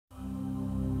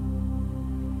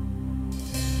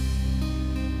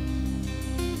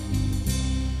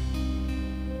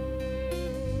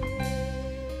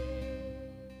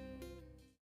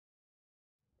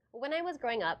when I was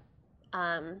growing up,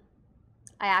 I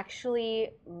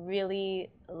actually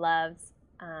really loved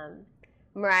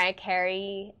Mariah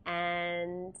Carey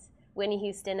and Whitney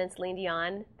Houston and Celine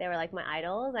Dion. They were like my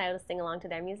idols. I would sing along to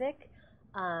their music.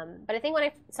 But I think when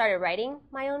I started writing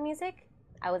my own music,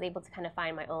 I was able to kind of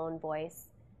find my own voice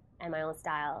and my own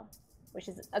style, which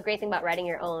is a great thing about writing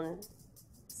your own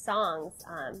songs.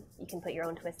 You can put your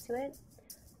own twist to it.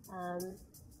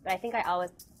 But I think I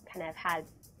always kind of had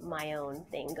my own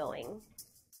thing going. You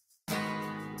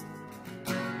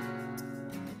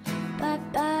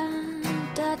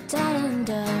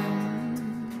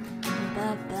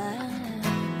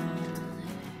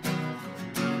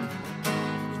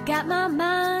got my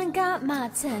mind, got my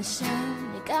attention.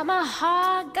 You got my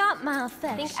heart, got my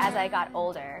affection. I think as I got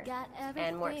older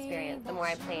and more experienced, the more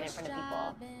I played in front of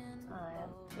people,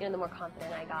 the more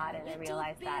confident I got, and I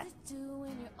realized that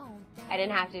I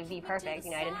didn't have to be perfect.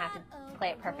 I didn't have to play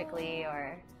it perfectly,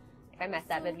 or if I messed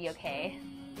up, it'd be okay.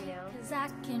 'Cause I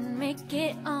can make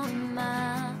it on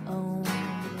my own.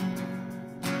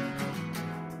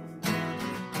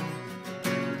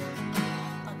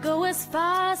 I'll go as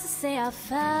far as to say I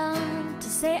fell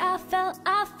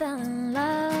in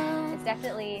love. It's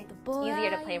definitely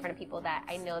easier to play in front of people that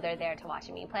I know they're there to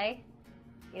watch me play,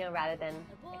 rather than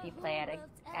if you play at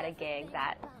a gig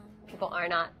that people are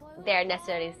not there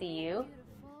necessarily to see you.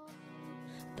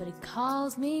 But it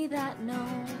calls me that no.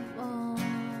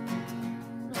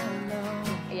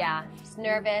 Yeah, just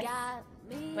nervous.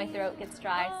 My throat gets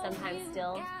dry sometimes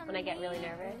still when I get really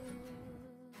nervous.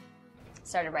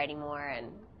 Started writing more and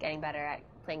getting better at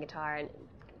playing guitar and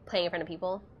playing in front of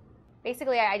people.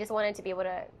 Basically, I just wanted to be able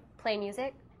to play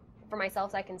music for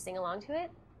myself so I can sing along to it.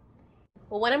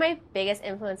 Well, one of my biggest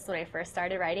influences when I first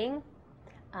started writing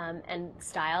and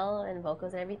style and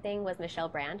vocals and everything was Michelle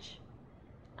Branch,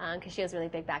 because she was really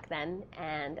big back then,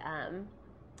 and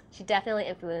she definitely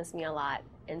influenced me a lot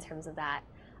in terms of that.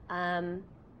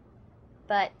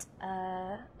 But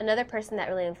another person that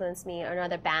really influenced me, or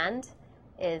another band,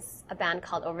 is a band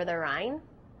called Over the Rhine,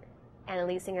 and the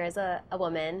lead singer is a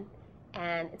woman,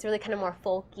 and it's really kind of more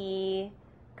folky,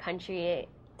 country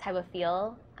type of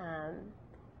feel, and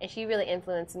she really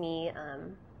influenced me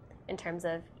in terms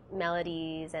of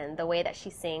melodies and the way that she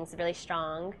sings, really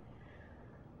strong.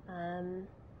 I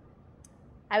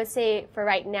would say for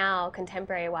right now,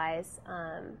 contemporary-wise,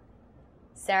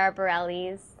 Sarah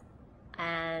Bareilles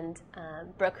and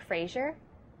Brooke Frazier.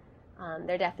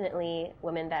 They're definitely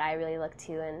women that I really look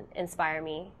to and inspire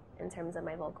me in terms of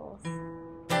my vocals.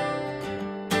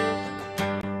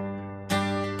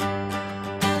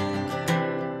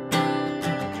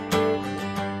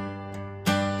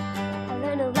 I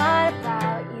learned a lot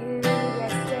about you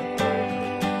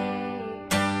yesterday.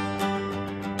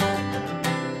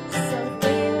 Some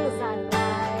things I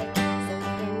like, some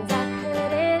things I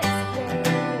couldn't explain.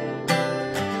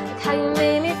 Like how you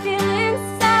made me feel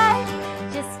inside,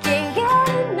 just can't get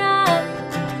enough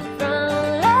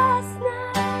from last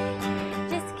night.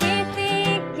 Just keep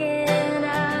thinking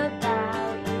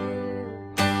about you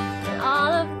and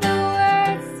all of the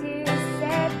words you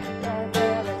said,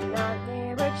 whether or not they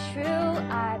were true,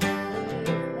 I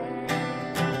believe them.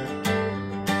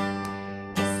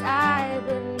 Yes, I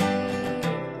believed in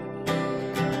you.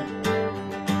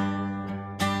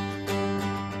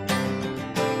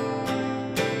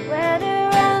 Whether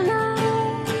or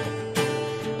not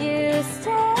you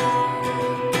stay,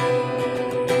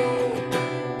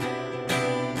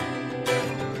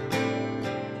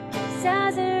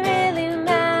 doesn't really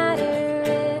matter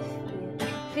if you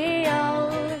feel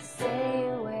the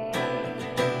same way.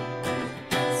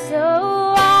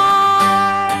 So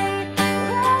I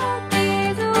wrote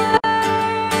these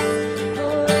words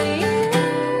for you.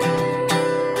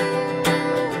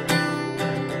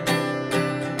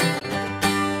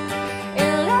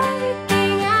 And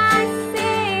everything I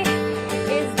say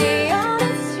is the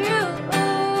honest truth.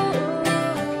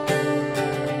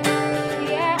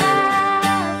 Yeah,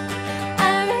 I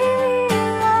really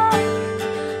love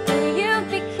who you've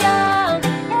become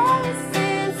ever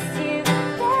since you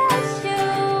let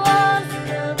your walls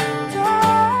come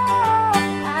down.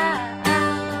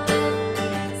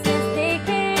 Since they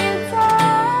came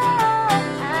down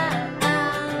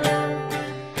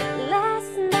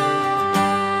last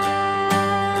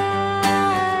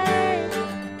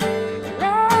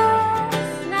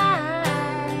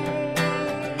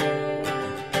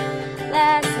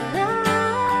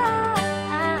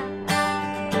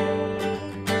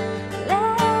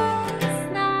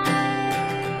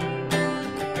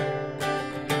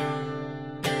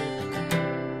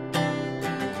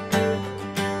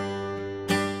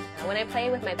When I play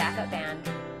with my backup band,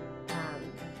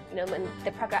 know, when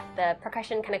the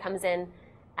percussion kind of comes in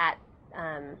at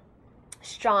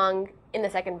strong in the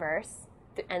second verse,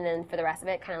 and then for the rest of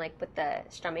it, kind of like with the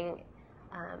strumming,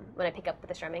 when I pick up with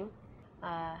the strumming.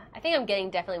 I think I'm getting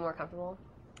definitely more comfortable,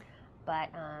 but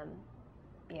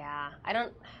yeah, I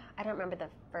don't remember the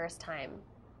first time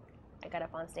I got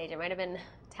up on stage. It might have been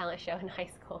a talent show in high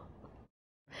school,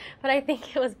 but I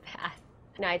think it was bad.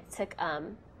 You know, I took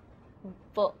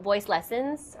voice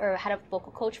lessons, or had a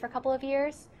vocal coach for a couple of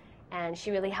years, and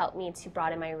she really helped me to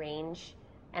broaden my range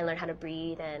and learn how to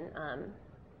breathe and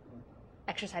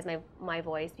exercise my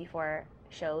voice before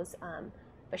shows.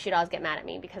 But she'd always get mad at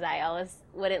me because I always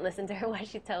wouldn't listen to her what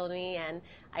she told me, and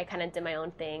I kind of did my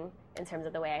own thing in terms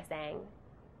of the way I sang.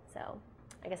 So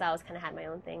I guess I always kind of had my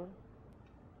own thing.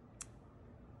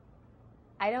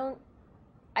 I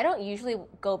don't usually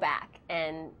go back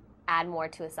and add more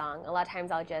to a song. A lot of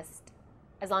times I'll just,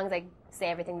 as long as I say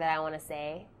everything that I want to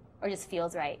say, or just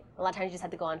feels right. A lot of times you just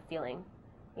have to go on feeling,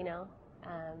 you know?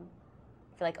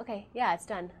 Feel like, okay, yeah, it's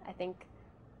done. I think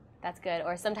that's good.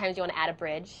 Or sometimes you want to add a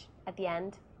bridge at the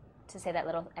end to say that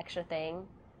little extra thing.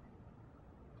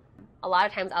 A lot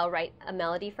of times I'll write a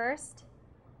melody first,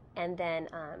 and then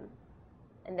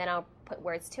I'll put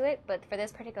words to it. But for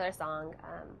this particular song,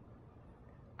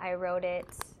 I wrote it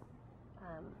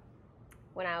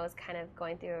when I was kind of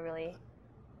going through a really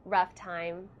rough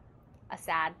time, a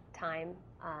sad time,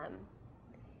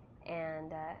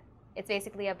 and it's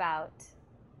basically about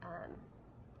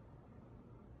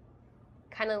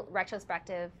kind of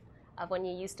retrospective of when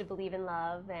you used to believe in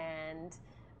love and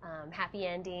happy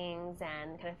endings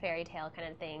and kind of fairy tale kind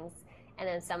of things, and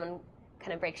then someone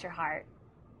kind of breaks your heart,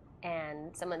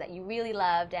 and someone that you really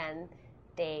loved, and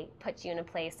they put you in a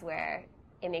place where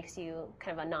it makes you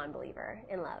kind of a non-believer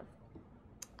in love.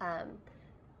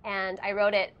 And I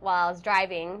wrote it while I was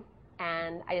driving,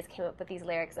 and I just came up with these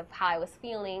lyrics of how I was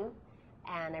feeling,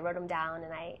 and I wrote them down,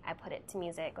 and I put it to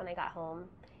music when I got home.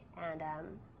 And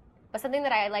but something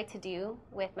that I like to do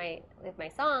with my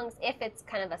songs, if it's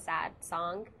kind of a sad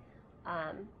song,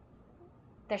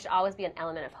 there should always be an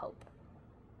element of hope,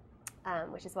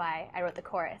 which is why I wrote the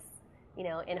chorus, you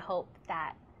know, in hope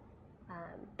that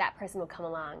that person will come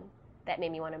along that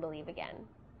made me want to believe again.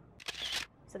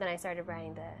 So then I started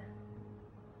writing the,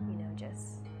 you know,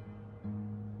 just,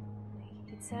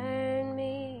 you turn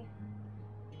me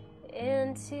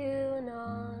into a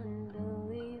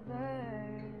non-believer,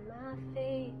 my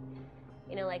faith.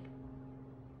 You know, like,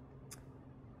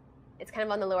 it's kind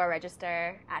of on the lower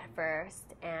register at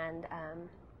first, and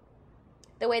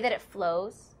the way that it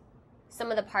flows, some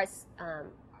of the parts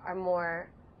are more,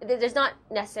 there's not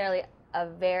necessarily a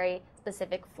very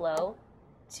specific flow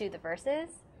to the verses,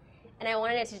 and I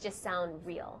wanted it to just sound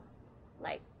real,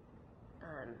 like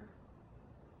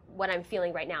what I'm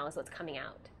feeling right now is what's coming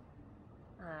out.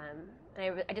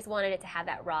 And I just wanted it to have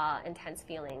that raw, intense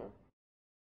feeling.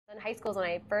 In high school is when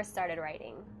I first started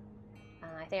writing.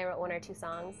 I think I wrote 1 or 2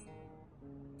 songs,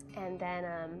 and then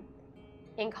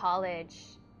in college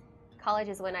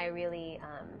is when I really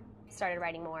started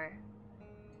writing more,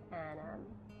 and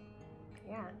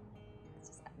yeah, it's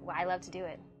just, well, I love to do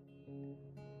it.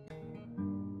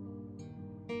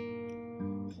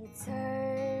 He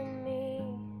turned me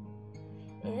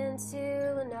into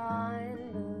a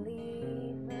non-believer,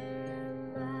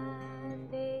 my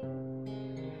faith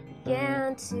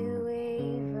began to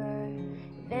waver,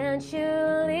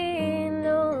 eventually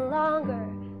no longer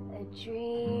a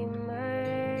dreamer.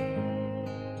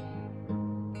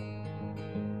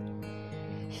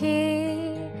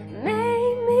 He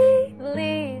made me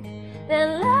believe that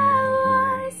love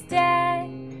was dead,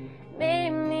 made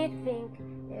me think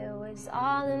it was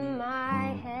all in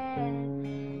my head,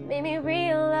 made me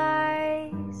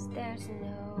realize there's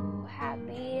no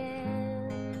happy end.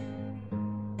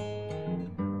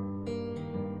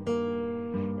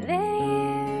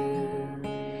 Then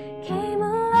you came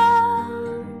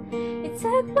along, you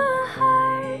took my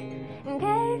heart and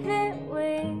gave it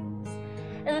wings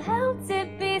and helped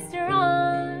it be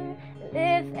strong,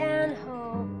 live and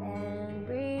hope and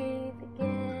breathe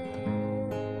again.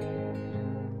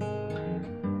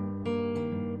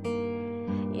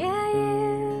 Yeah,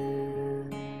 you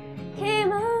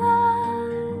came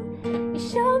along, you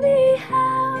showed me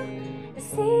how to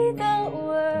see the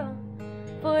world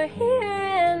for here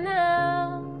and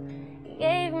now. You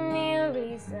gave me a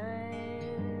reason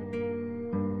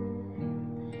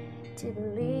to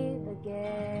believe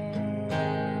again.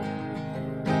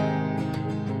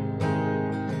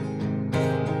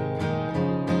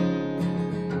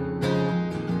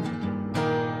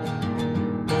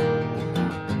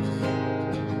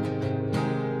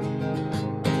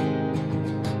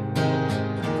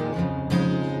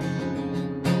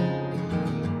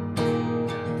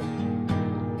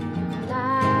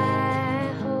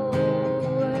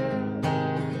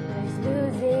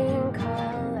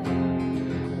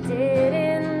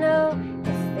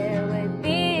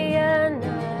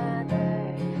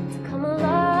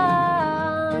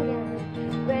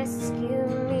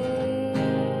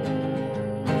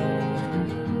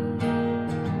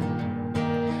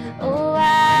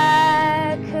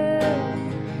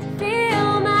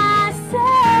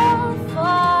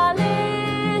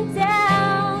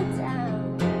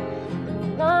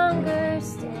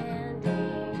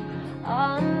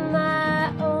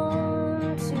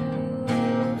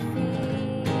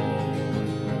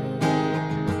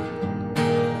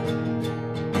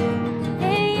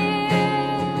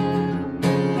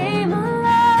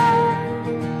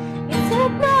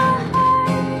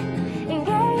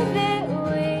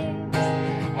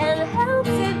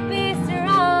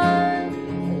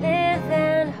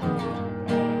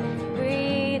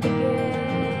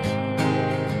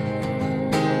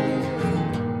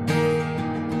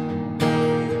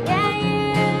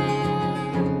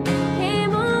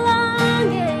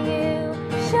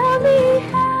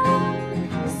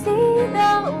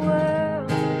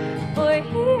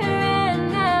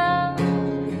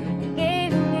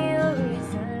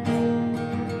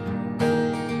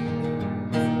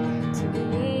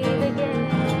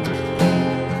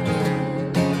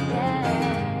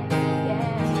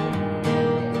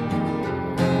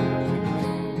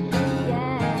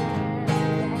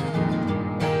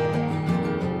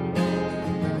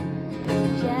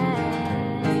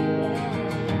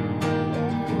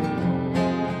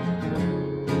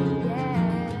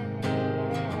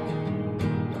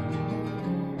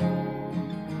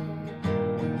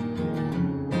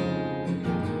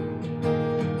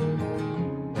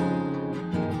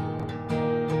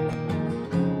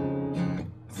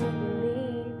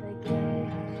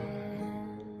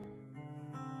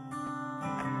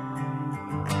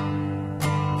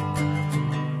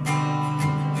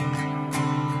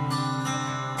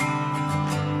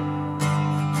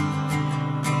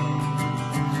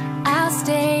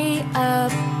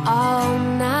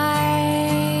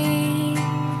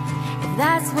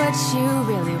 that's what you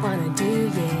really wanna do,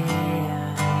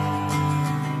 yeah.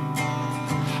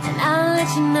 And I'll let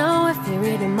you know if you're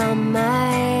reading my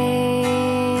mind,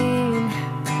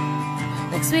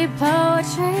 like sweet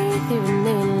poetry through a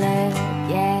new lake,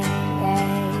 yeah, yeah,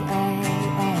 yeah,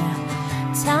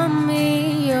 yeah. Tell me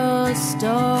your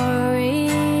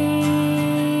stories,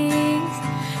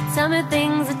 tell me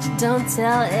things that you don't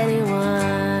tell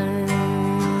anyone.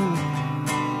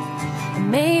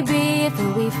 Maybe if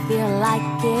we feel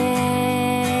like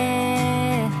it,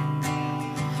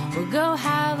 we'll go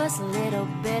have us a little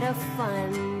bit of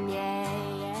fun.